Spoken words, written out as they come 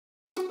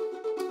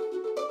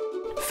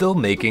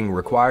Filmmaking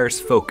requires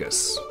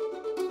focus.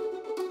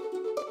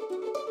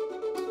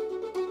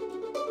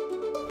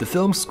 The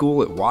film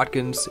school at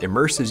Watkins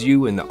immerses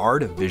you in the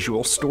art of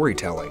visual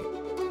storytelling.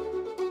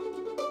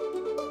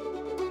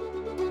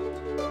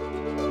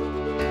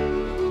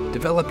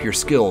 Develop your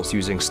skills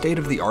using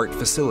state-of-the-art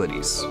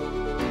facilities.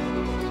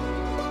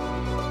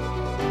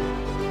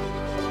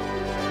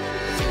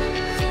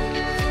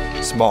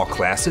 Small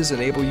classes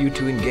enable you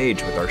to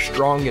engage with our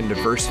strong and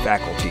diverse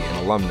faculty and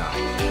alumni,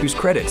 whose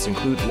credits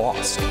include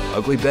Lost,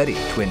 Ugly Betty,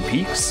 Twin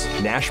Peaks,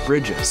 Nash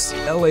Bridges,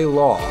 LA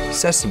Law,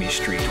 Sesame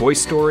Street, Toy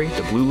Story,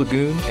 The Blue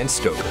Lagoon, and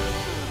Stoker.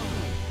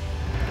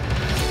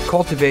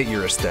 Cultivate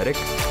your aesthetic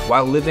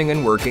while living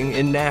and working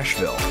in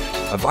Nashville,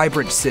 a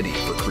vibrant city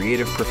for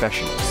creative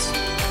professionals.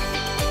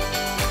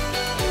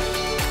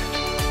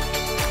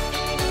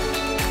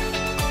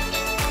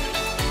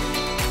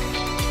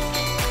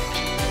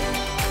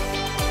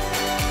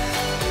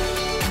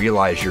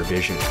 Realize your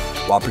vision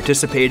while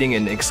participating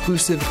in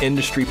exclusive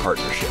industry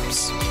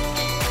partnerships.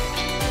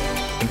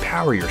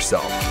 Empower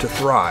yourself to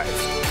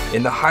thrive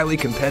in the highly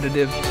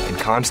competitive and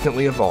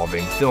constantly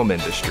evolving film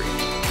industry.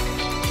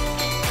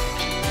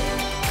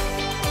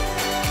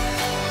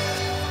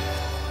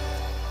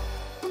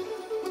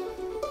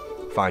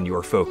 Find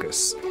your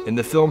focus in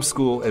the film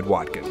school at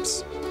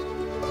Watkins.